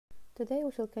Today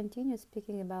we shall continue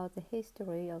speaking about the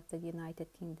history of the United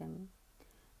Kingdom.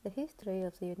 The history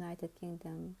of the United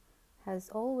Kingdom has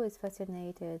always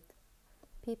fascinated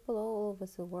people all over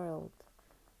the world,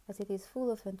 as it is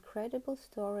full of incredible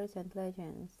stories and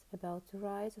legends about the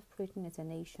rise of Britain as a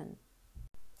nation.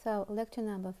 So, lecture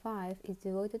number 5 is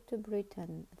devoted to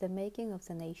Britain, the making of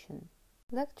the nation.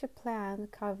 Lecture plan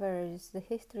covers the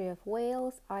history of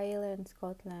Wales, Ireland,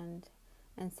 Scotland,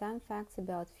 and some facts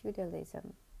about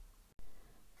feudalism.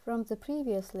 From the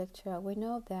previous lecture, we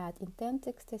know that in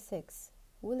 1066,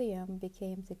 William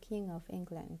became the King of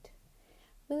England.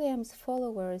 William's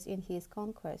followers in his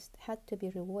conquest had to be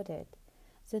rewarded.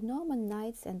 The Norman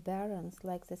knights and barons,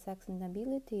 like the Saxon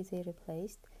nobility they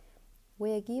replaced,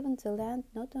 were given the land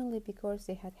not only because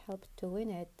they had helped to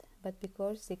win it, but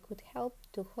because they could help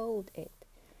to hold it.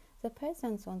 The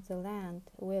peasants on the land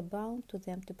were bound to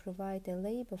them to provide a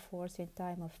labor force in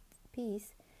time of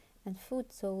peace and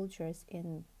foot soldiers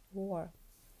in war.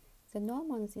 The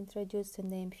Normans introduced the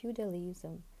name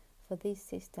feudalism for this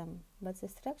system, but the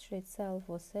structure itself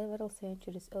was several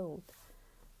centuries old.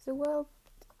 The word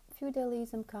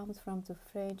feudalism comes from the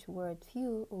French word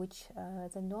feu, which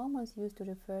the Normans used to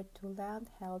refer to land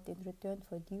held in return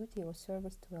for duty or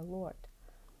service to a lord.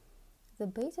 The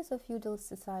basis of feudal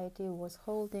society was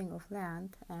holding of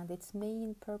land, and its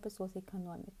main purpose was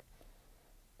economic.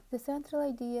 The central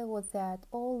idea was that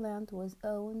all land was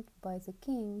owned by the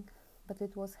king, but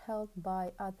it was held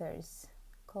by others,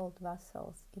 called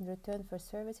vassals, in return for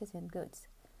services and goods.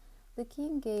 The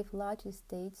king gave large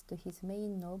estates to his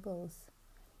main nobles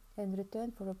in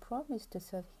return for a promise to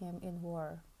serve him in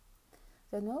war.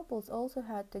 The nobles also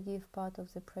had to give part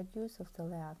of the produce of the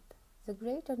land. The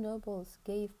greater nobles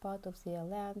gave part of their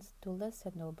lands to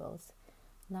lesser nobles,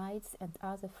 knights and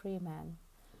other freemen.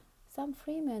 Some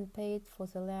freemen paid for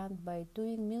the land by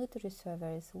doing military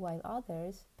service, while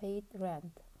others paid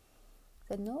rent.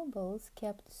 The nobles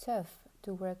kept serfs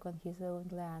to work on his own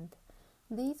land.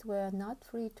 These were not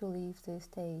free to leave the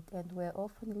estate and were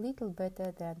often little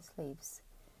better than slaves.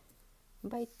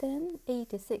 By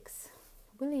 1086,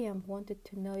 William wanted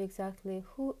to know exactly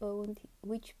who owned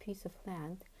which piece of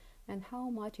land and how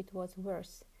much it was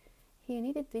worth. He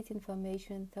needed this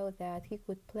information so that he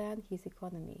could plan his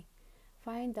economy,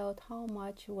 find out how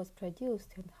much was produced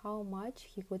and how much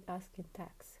he could ask in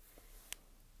tax.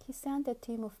 He sent a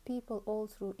team of people all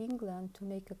through England to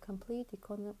make a complete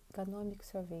economic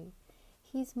survey.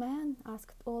 His men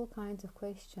asked all kinds of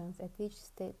questions at each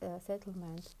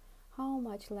settlement. How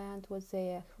much land was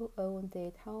there, who owned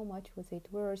it, how much was it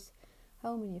worth,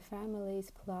 how many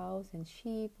families, plows and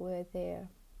sheep were there,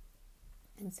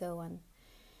 and so on.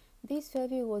 This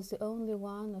survey was the only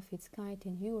one of its kind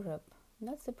in Europe.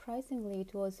 Not surprisingly,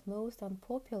 it was most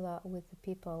unpopular with the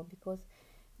people because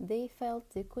they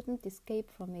felt they couldn't escape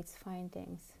from its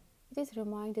findings. This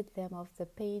reminded them of the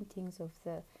paintings of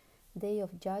the Day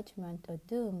of Judgment or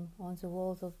Doom on the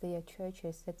walls of their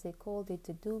churches, that they called it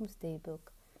the Doomsday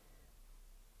Book.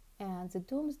 And the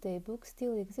Doomsday Book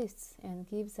still exists and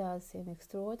gives us an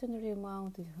extraordinary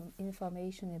amount of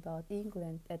information about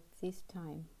England at this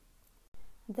time.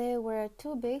 There were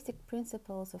two basic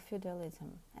principles of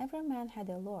feudalism. Every man had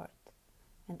a lord,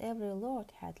 and every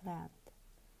lord had land.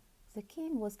 The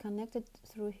king was connected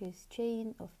through his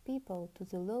chain of people to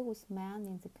the lowest man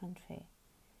in the country.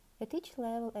 At each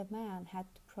level, a man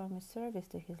had to promise service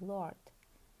to his lord.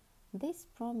 This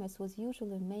promise was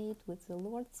usually made with the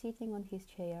lord sitting on his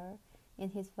chair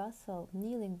and his vassal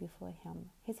kneeling before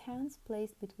him, his hands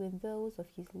placed between those of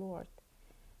his lord.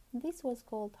 This was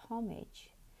called homage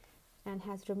and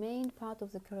has remained part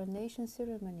of the coronation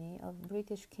ceremony of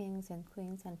British kings and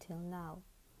queens until now.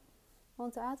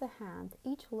 On the other hand,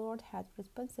 each lord had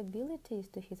responsibilities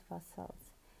to his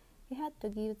vassals. He had to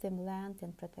give them land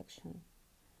and protection.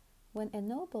 When a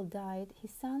noble died,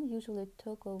 his son usually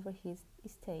took over his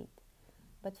estate,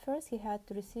 but first he had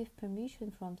to receive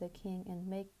permission from the king and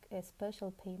make a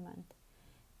special payment.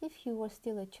 If he were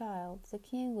still a child, the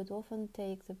king would often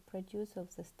take the produce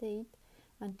of the state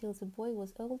until the boy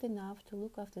was old enough to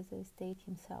look after the estate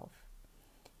himself.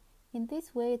 In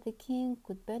this way, the king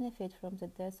could benefit from the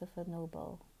death of a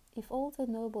noble. If all the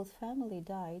noble's family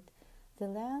died, the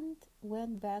land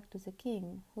went back to the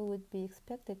king, who would be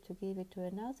expected to give it to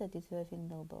another deserving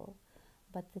noble.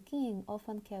 But the king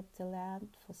often kept the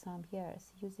land for some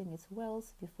years, using its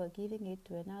wealth before giving it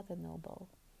to another noble.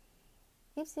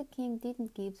 If the king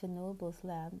didn't give the nobles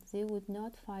land, they would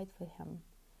not fight for him.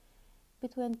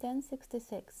 Between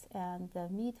 1066 and the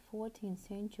mid-14th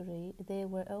century, there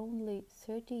were only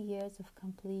 30 years of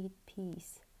complete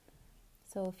peace.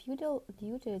 So feudal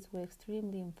duties were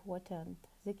extremely important.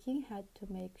 the king had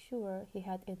to make sure he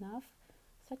had enough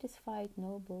satisfied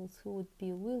nobles who would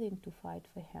be willing to fight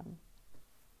for him.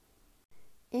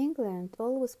 England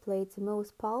always played the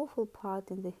most powerful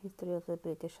part in the history of the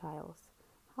British Isles.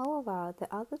 However,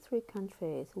 the other three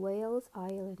countries, Wales,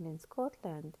 Ireland, and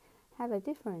Scotland, have a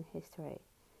different history.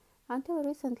 Until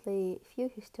recently, few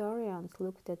historians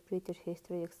looked at British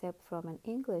history except from an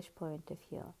English point of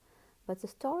view. But the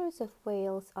stories of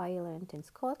Wales, Ireland, and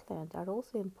Scotland are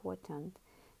also important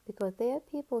because their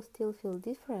people still feel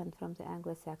different from the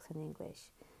Anglo-Saxon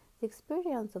English. The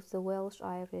experience of the Welsh,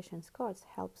 Irish, and Scots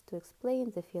helps to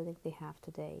explain the feeling they have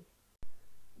today.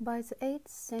 By the 8th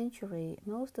century,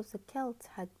 most of the Celts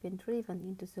had been driven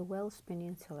into the Welsh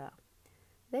peninsula.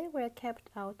 They were kept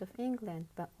out of England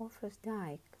by Offa's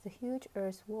Dyke, the huge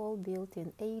earth wall built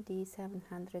in AD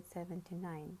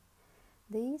 779.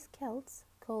 These Celts,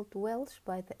 called Welsh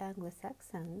by the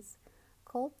Anglo-Saxons,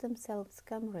 called themselves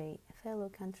Cymry, fellow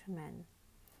countrymen.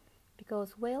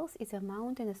 Because Wales is a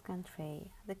mountainous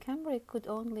country, the Cymry could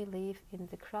only live in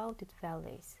the crowded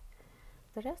valleys.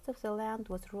 The rest of the land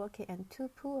was rocky and too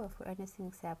poor for anything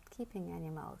except keeping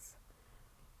animals.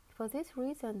 For this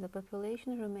reason, the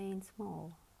population remained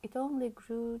small. It only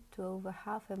grew to over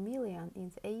 500,000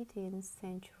 in the 18th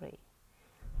century.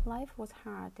 Life was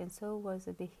hard, and so was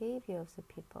the behavior of the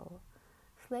people.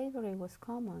 Slavery was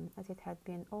common, as it had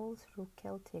been all through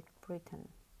Celtic Britain.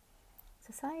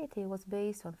 Society was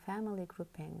based on family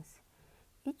groupings,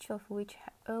 each of which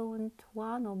owned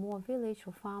one or more village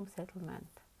or farm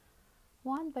settlement.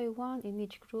 One by one in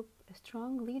each group, a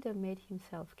strong leader made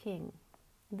himself king.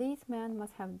 These men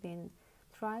must have been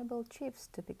tribal chiefs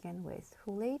to begin with,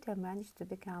 who later managed to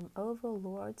become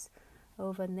overlords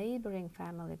over neighboring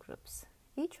family groups.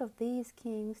 Each of these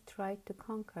kings tried to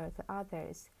conquer the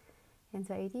others, and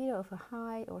the idea of a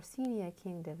high or senior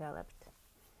king developed.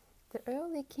 The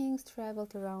early kings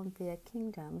traveled around their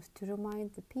kingdoms to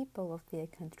remind the people of their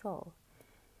control.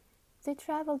 They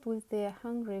traveled with their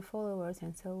hungry followers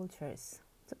and soldiers.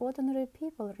 The ordinary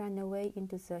people ran away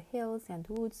into the hills and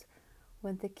woods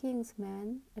when the king's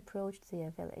men approached their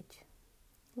village.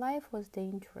 Life was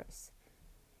dangerous.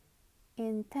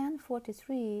 In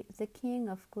 1043, the king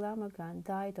of Glamorgan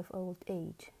died of old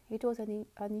age. It was an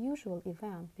unusual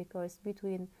event because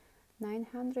between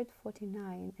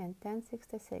 949 and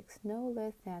 1066, no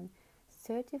less than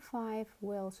 35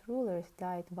 Welsh rulers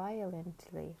died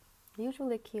violently,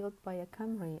 usually killed by a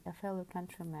Cymry, a fellow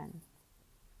countryman.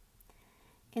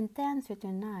 In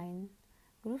 1039,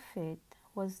 Gruffydd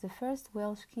was the first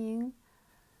Welsh king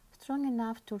strong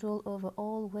enough to rule over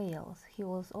all Wales. He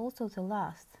was also the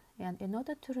last, and in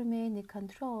order to remain in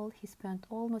control, he spent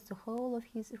almost the whole of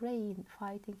his reign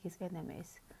fighting his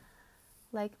enemies.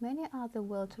 Like many other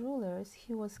Welsh rulers,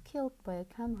 he was killed by a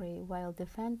Cymry while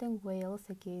defending Wales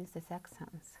against the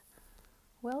Saxons.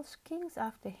 Welsh kings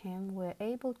after him were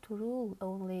able to rule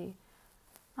only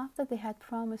after they had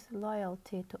promised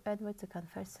loyalty to Edward the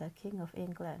Confessor, King of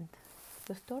England.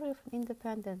 The story of an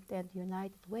independent and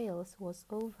united Wales was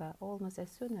over almost as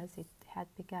soon as it had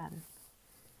begun.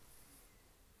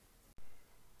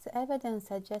 The evidence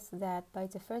suggests that by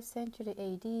the 1st century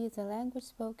AD, the language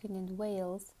spoken in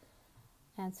Wales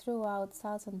and throughout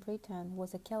southern Britain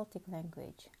was a Celtic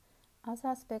language. Other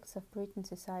aspects of British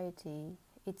society,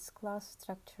 its class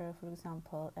structure, for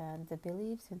example, and the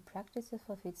beliefs and practices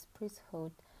of its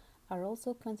priesthood are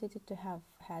also considered to have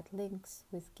had links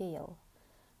with Gael.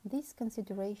 These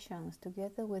considerations,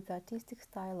 together with the artistic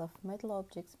style of metal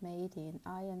objects made in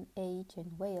Iron Age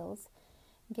in Wales,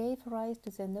 gave rise to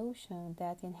the notion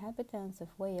that inhabitants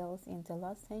of Wales in the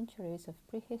last centuries of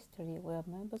prehistory were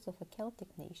members of a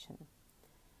Celtic nation.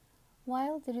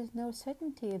 While there is no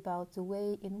certainty about the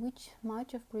way in which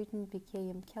much of Britain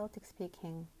became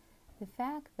Celtic-speaking, the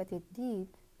fact that it did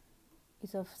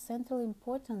is of central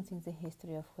importance in the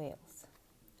history of Wales.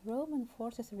 Roman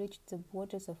forces reached the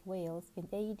borders of Wales in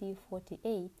AD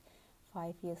 48,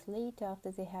 5 years later after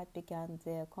they had begun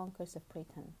their conquest of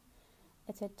Britain.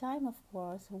 At that time, of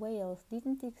course, Wales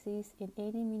didn't exist in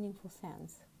any meaningful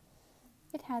sense.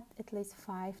 It had at least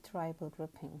 5 tribal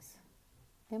groupings.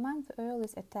 Among the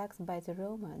earliest attacks by the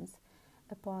Romans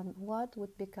upon what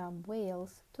would become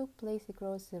Wales took place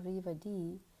across the River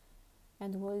Dee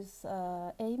and was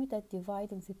aimed at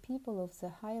dividing the people of the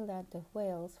highland of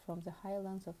Wales from the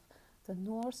highlands of the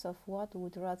north of what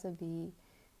would rather be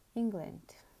England.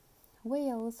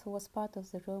 Wales was part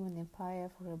of the Roman Empire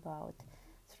for about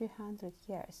 300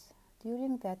 years.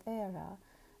 During that era,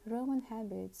 Roman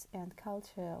habits and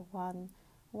culture won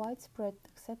widespread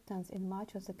acceptance in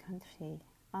much of the country.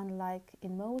 Unlike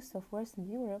in most of Western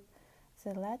Europe,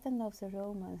 the Latin of the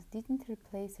Romans didn't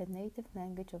replace the native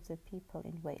language of the people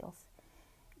in Wales.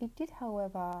 It did,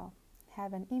 however,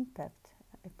 have an impact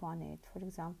upon it. For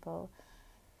example,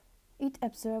 it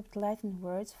absorbed Latin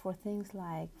words for things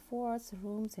like forts,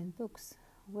 rooms, and books,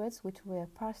 words which were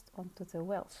passed on to the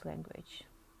Welsh language.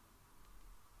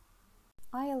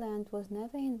 Ireland was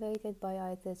never invaded by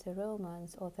either the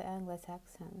Romans or the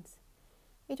Anglo-Saxons.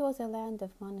 It was a land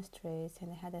of monasteries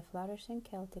and had a flourishing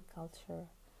Celtic culture.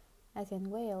 As in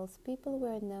Wales, people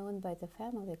were known by the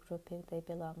family grouping they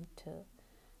belonged to.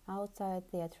 Outside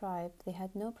their tribe, they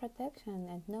had no protection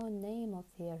and no name of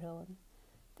their own.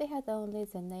 They had only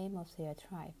the name of their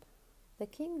tribe. The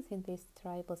kings in this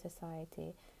tribal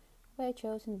society were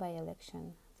chosen by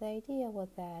election. The idea was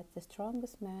that the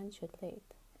strongest man should lead.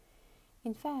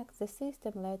 In fact, the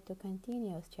system led to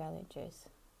continuous challenges.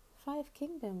 5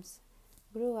 kingdoms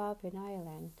grew up in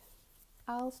Ireland: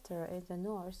 Ulster in the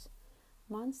north,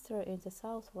 Munster in the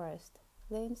southwest,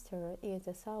 Leinster in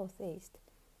the southeast,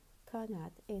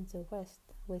 Connaught in the west,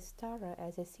 with Tara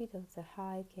as the seat of the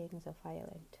High Kings of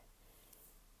Ireland.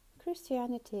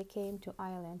 Christianity came to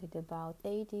Ireland in about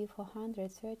AD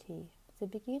 430. The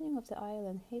beginning of the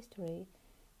island history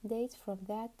dates from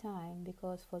that time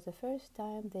because for the first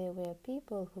time there were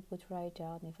people who could write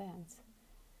down events.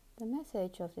 The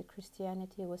message of the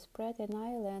Christianity was spread in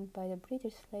Ireland by the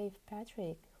British slave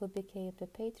Patrick, who became the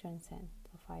patron saint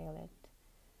of Ireland.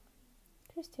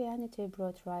 Christianity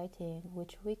brought writing,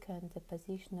 which weakened the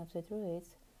position of the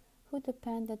Druids, who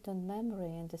depended on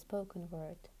memory and the spoken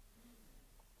word.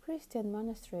 Christian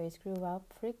monasteries grew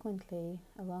up frequently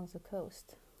along the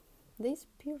coast. This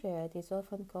period is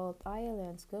often called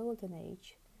Ireland's Golden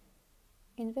Age.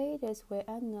 Invaders were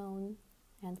unknown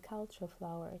and culture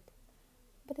flowered.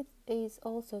 But it is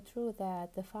also true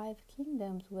that the 5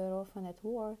 kingdoms were often at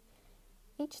war,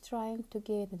 each trying to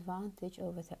gain advantage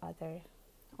over the other,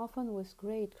 often with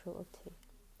great cruelty.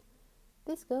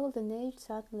 This golden age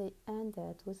suddenly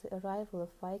ended with the arrival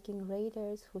of Viking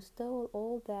raiders who stole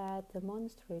all that the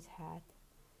monasteries had.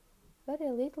 Very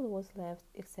little was left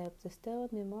except the stone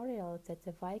memorials that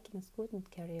the Vikings couldn't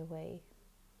carry away.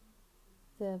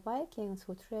 The Vikings,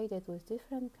 who traded with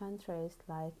different countries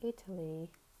like Italy,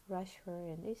 Russia,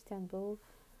 and Istanbul,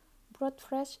 brought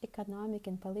fresh economic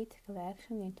and political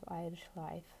action into Irish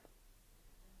life.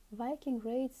 Viking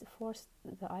raids forced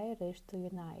the Irish to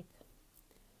unite.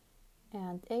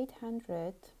 And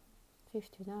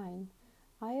 859,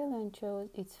 Ireland chose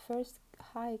its first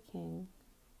High King,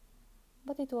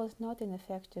 but it was not an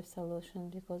effective solution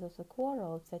because of the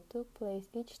quarrels that took place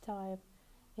each time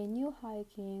a new High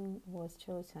King was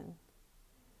chosen.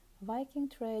 Viking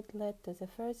trade led to the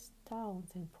first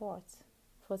towns and ports.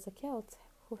 For the Celts,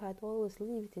 who had always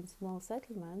lived in small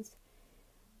settlements,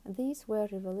 these were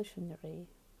revolutionary.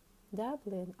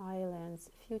 Dublin, Ireland's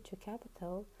future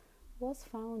capital, was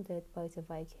founded by the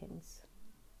Vikings.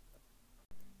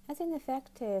 As an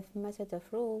effective method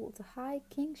of rule, the High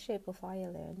Kingship of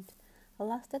Ireland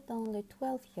lasted only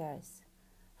 12 years,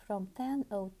 from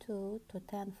 1002 to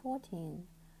 1014.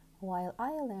 While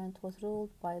Ireland was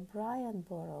ruled by Brian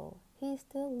Boru, he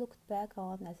still looked back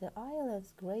on as the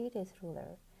Ireland's greatest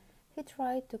ruler. He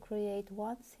tried to create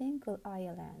one single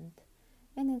Ireland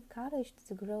and encouraged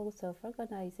the growth of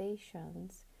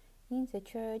organizations in the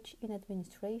church, in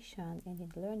administration, and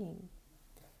in learning.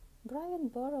 Brian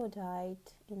Boru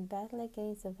died in battle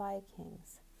against the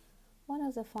Vikings. One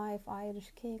of the 5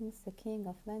 Irish kings, the King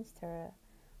of Leinster,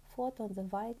 fought on the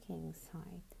Viking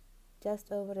side.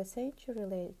 Just over a century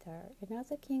later,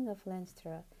 another king of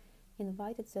Leinster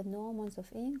invited the Normans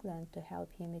of England to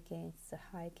help him against the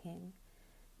High King.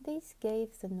 This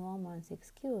gave the Normans the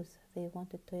excuse they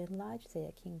wanted to enlarge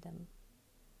their kingdom.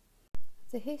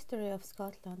 The history of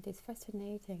Scotland is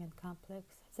fascinating and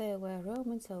complex. There were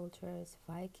Roman soldiers,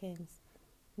 Vikings,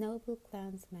 noble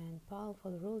clansmen,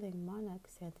 powerful ruling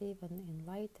monarchs, and even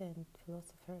enlightened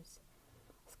philosophers.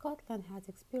 Scotland has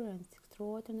experienced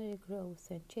extraordinary growth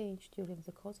and change during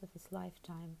the course of its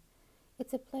lifetime.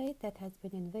 It's a place that has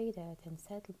been invaded and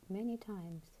settled many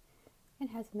times and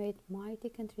has made mighty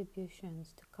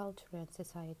contributions to culture and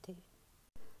society.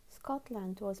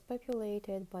 Scotland was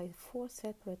populated by 4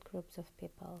 separate groups of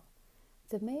people.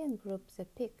 The main group, the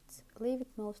Picts, lived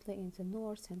mostly in the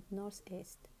north and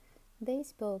northeast. They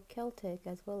spoke Celtic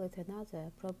as well as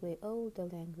another, probably older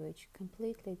language,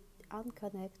 completely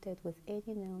unconnected with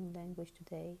any known language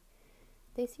today.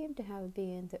 They seem to have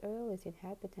been the earliest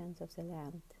inhabitants of the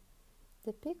land.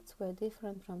 The Picts were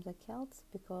different from the Celts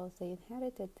because they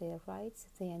inherited their rights,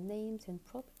 their names and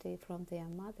property from their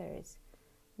mothers,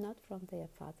 not from their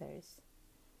fathers.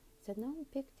 The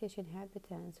non-Pictish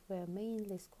inhabitants were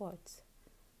mainly Scots.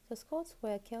 The Scots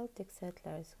were Celtic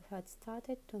settlers who had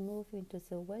started to move into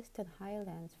the Western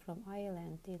Highlands from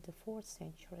Ireland in the 4th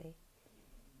century.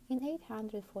 In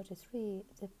 843,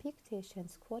 the Pictish and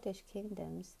Scottish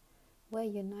kingdoms were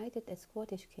united as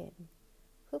Scottish king,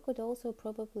 who could also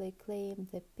probably claim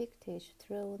the Pictish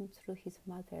throne through his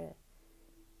mother,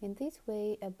 in this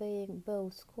way obeying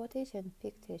both Scottish and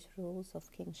Pictish rules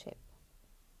of kingship.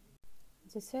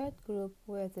 The third group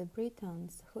were the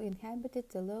Britons, who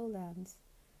inhabited the lowlands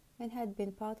and had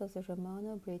been part of the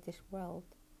Romano-British world.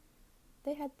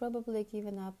 They had probably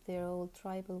given up their old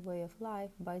tribal way of life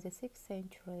by the 6th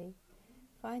century.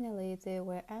 Finally, there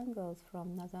were Angles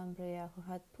from Northumbria who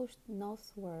had pushed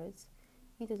northwards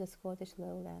into the Scottish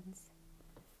lowlands.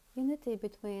 Unity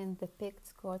between the Pict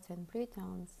Scots and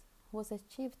Britons was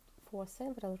achieved for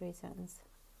several reasons.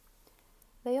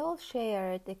 They all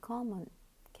shared a common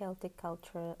Celtic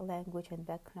culture, language, and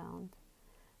background.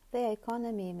 Their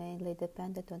economy mainly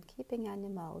depended on keeping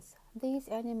animals. These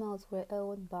animals were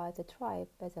owned by the tribe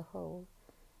as a whole,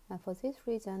 and for this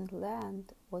reason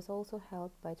land was also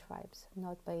held by tribes,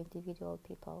 not by individual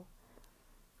people.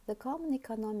 The common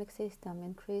economic system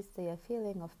increased their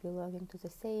feeling of belonging to the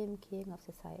same king of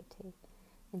society,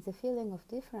 and the feeling of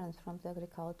difference from the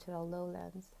agricultural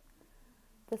lowlands.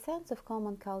 The sense of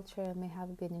common culture may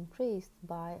have been increased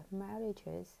by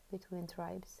marriages between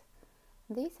tribes.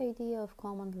 This idea of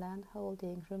common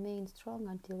landholding remained strong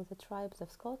until the tribes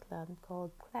of Scotland,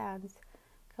 called clans,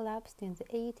 collapsed in the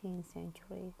 18th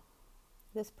century.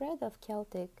 The spread of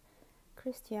Celtic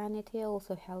Christianity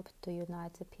also helped to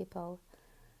unite the people.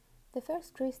 The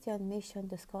first Christian mission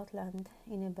to Scotland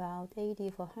in about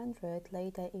AD 400,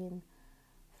 later in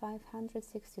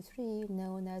 563,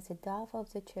 known as the Dove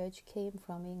of the Church, came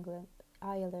from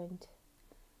Ireland.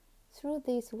 Through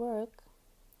this work,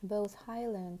 both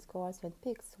Highland Scots and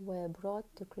Picts were brought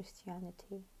to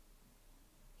Christianity.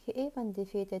 He even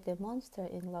defeated a monster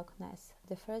in Loch Ness,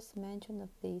 the first mention of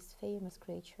this famous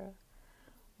creature.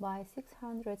 By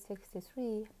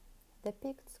 663, the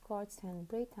Picts, Scots, and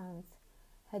Britons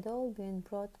had all been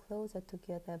brought closer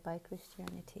together by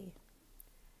Christianity.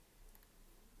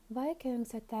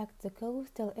 Vikings attacked the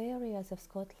coastal areas of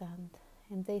Scotland,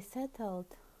 and they settled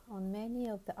on many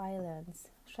of the islands: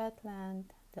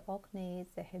 Shetland, the Orkneys,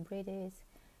 the Hebrides,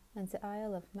 and the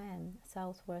Isle of Man,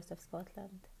 southwest of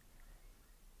Scotland.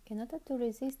 In order to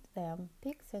resist them,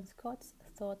 Picts and Scots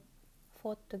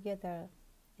fought together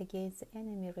against the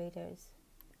enemy raiders.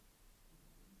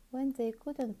 When they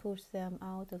couldn't push them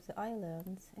out of the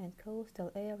islands and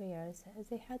coastal areas,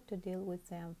 they had to deal with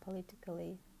them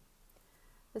politically.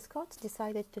 The Scots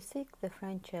decided to seek the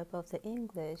friendship of the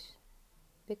English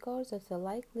because of the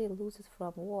likely losses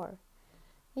from war.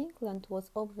 England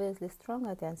was obviously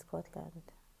stronger than Scotland,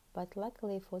 but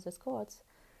luckily for the Scots,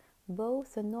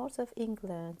 both the north of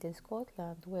England and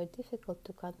Scotland were difficult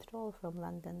to control from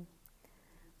London.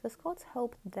 The Scots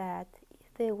hoped that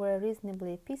if they were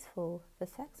reasonably peaceful, the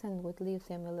Saxons would leave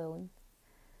them alone.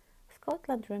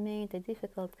 Scotland remained a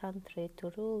difficult country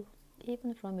to rule,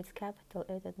 even from its capital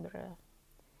Edinburgh.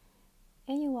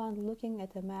 Anyone looking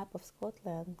at a map of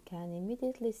Scotland can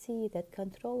immediately see that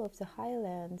control of the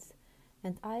Highlands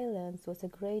and Islands was a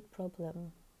great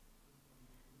problem.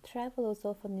 Travel was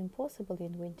often impossible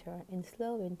in winter and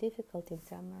slow and difficult in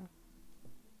summer.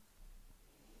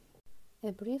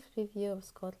 A brief review of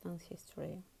Scotland's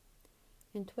history.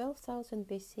 In 12,000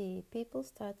 BC, people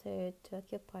started to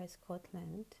occupy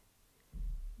Scotland.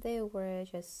 They were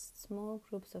just small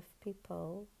groups of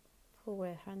people who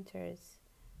were hunters,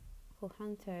 who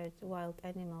hunted wild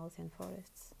animals in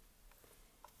forests.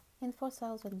 In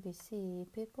 4000 BC,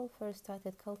 people first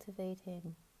started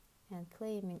cultivating and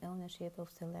claiming ownership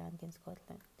of the land in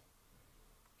Scotland.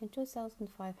 In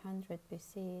 2500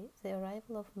 BC, the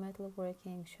arrival of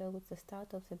metalworking showed the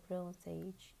start of the Bronze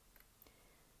Age.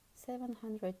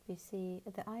 700 BC,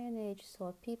 the Iron Age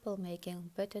saw people making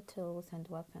better tools and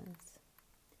weapons.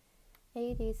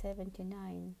 AD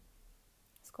 79,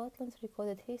 Scotland's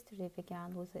recorded history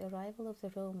began with the arrival of the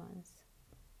Romans.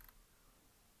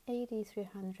 AD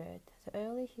 300, the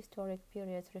early historic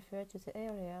periods refer to the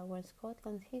area when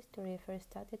Scotland's history first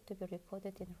started to be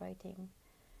recorded in writing.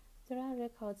 There are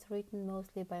records written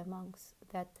mostly by monks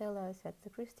that tell us that the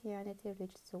Christianity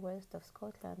reached the west of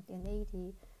Scotland in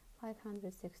AD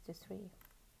 563.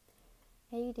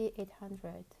 AD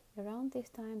 800, around this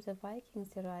time the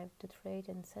Vikings arrived to trade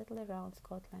and settle around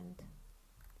Scotland.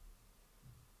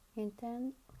 In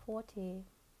 1040,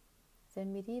 the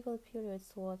medieval period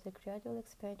saw the gradual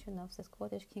expansion of the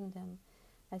Scottish kingdom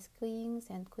as kings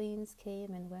and queens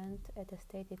came and went at a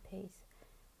steady pace.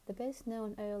 The best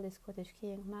known early Scottish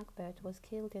king, Macbeth, was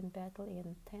killed in battle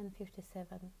in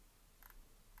 1057.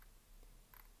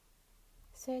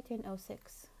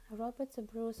 1306. Robert the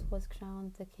Bruce was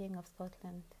crowned the King of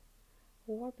Scotland.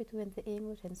 War between the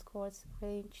English and Scots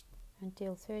raged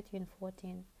until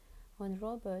 1314, when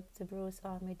Robert the Bruce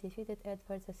army defeated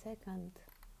Edward II.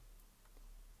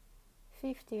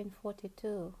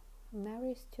 1542.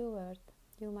 Mary Stuart,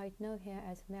 you might know her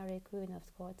as Mary Queen of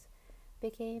Scots,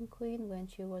 became queen when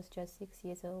she was just 6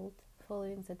 years old,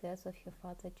 following the death of her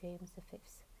father James V.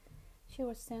 She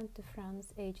was sent to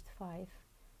France aged 5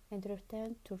 and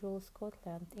returned to rule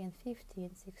Scotland in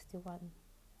 1561.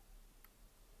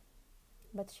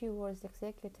 But she was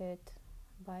executed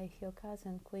by her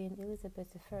cousin Queen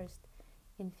Elizabeth I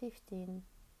in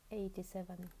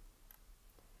 1587.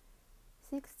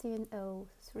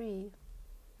 1603.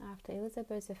 After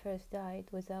Elizabeth I died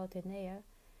without an heir,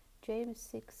 James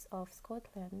VI of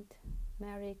Scotland,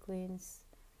 Mary Queen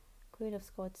of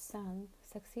Scots' son,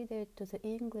 succeeded to the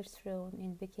English throne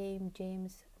and became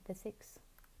James VI.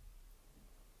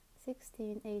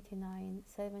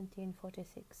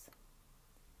 1689–1746.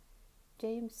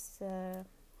 James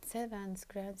VII's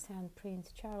grandson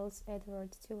Prince Charles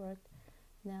Edward Stuart,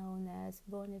 known as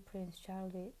Bonnie Prince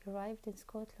Charlie, arrived in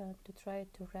Scotland to try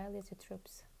to rally the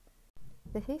troops.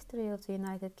 The history of the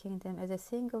United Kingdom as a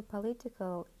single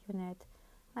political unit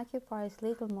occupies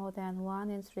little more than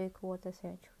 1 3/4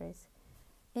 centuries.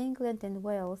 England and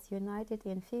Wales, united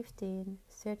in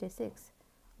 1536,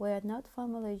 were not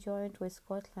formally joined with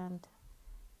Scotland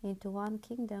into one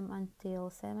kingdom until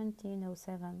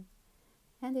 1707,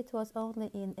 and it was only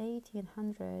in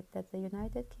 1800 that the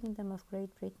United Kingdom of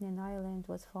Great Britain and Ireland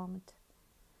was formed.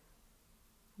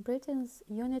 Britain's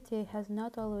unity has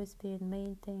not always been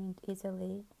maintained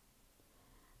easily.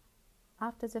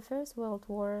 After the First World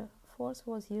War, force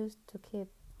was used to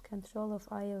keep control of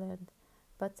Ireland,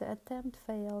 but the attempt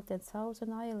failed and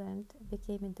Southern Ireland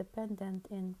became independent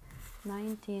in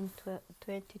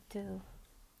 1922.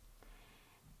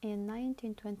 In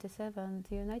 1927,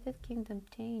 the United Kingdom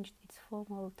changed its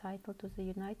formal title to the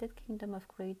United Kingdom of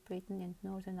Great Britain and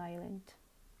Northern Ireland.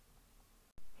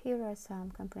 Here are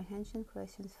some comprehension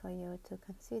questions for you to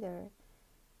consider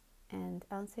and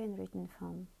answer in written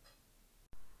form.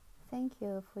 Thank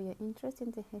you for your interest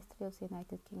in the history of the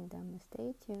United Kingdom.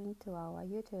 Stay tuned to our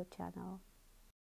YouTube channel.